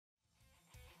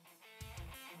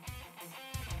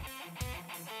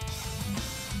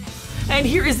And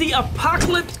here is the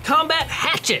Apocalypse Combat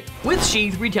Hatchet with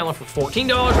sheath, retailing for $14,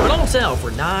 but on sale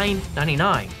for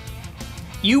 $9.99.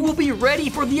 You will be ready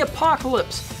for the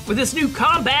apocalypse with this new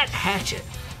combat hatchet.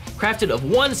 Crafted of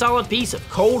one solid piece of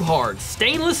cold hard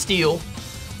stainless steel,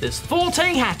 this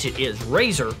full-tang hatchet is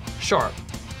razor sharp.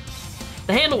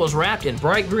 The handle is wrapped in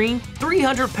bright green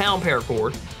 300-pound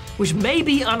paracord, which may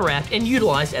be unwrapped and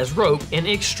utilized as rope in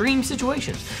extreme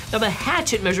situations. Now the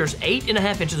hatchet measures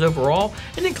 8.5 inches overall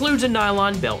and includes a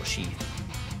nylon belt sheath.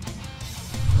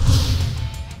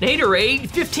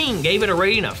 Naderade15 gave it a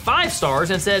rating of 5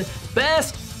 stars and said,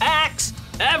 "Best axe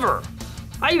ever."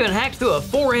 I even hacked through a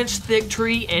 4-inch thick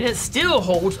tree and it still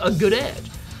holds a good edge.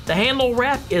 The handle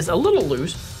wrap is a little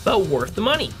loose, but worth the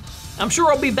money. I'm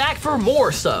sure I'll be back for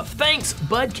more stuff. Thanks,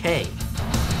 BudK.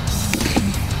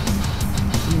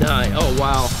 Nice. Oh,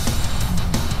 wow.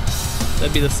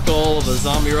 That'd be the skull of a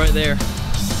zombie right there.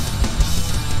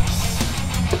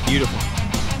 Beautiful.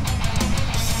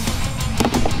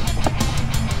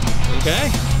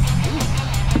 Okay.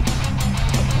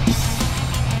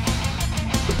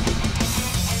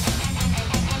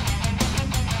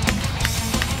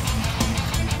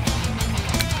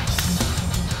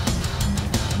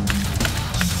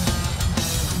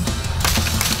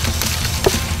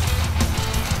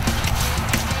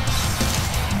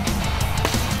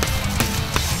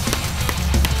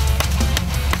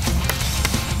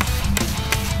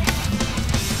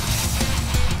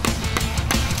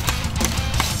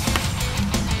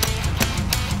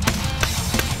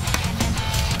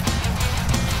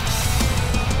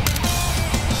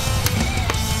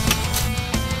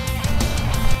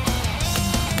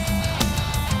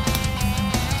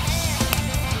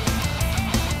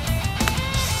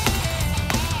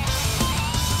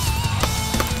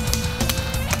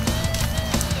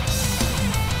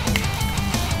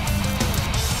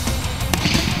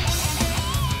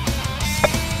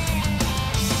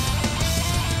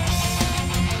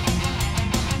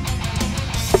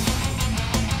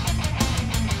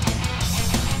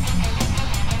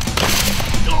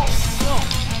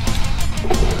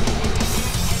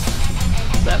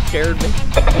 That scared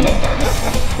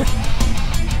me.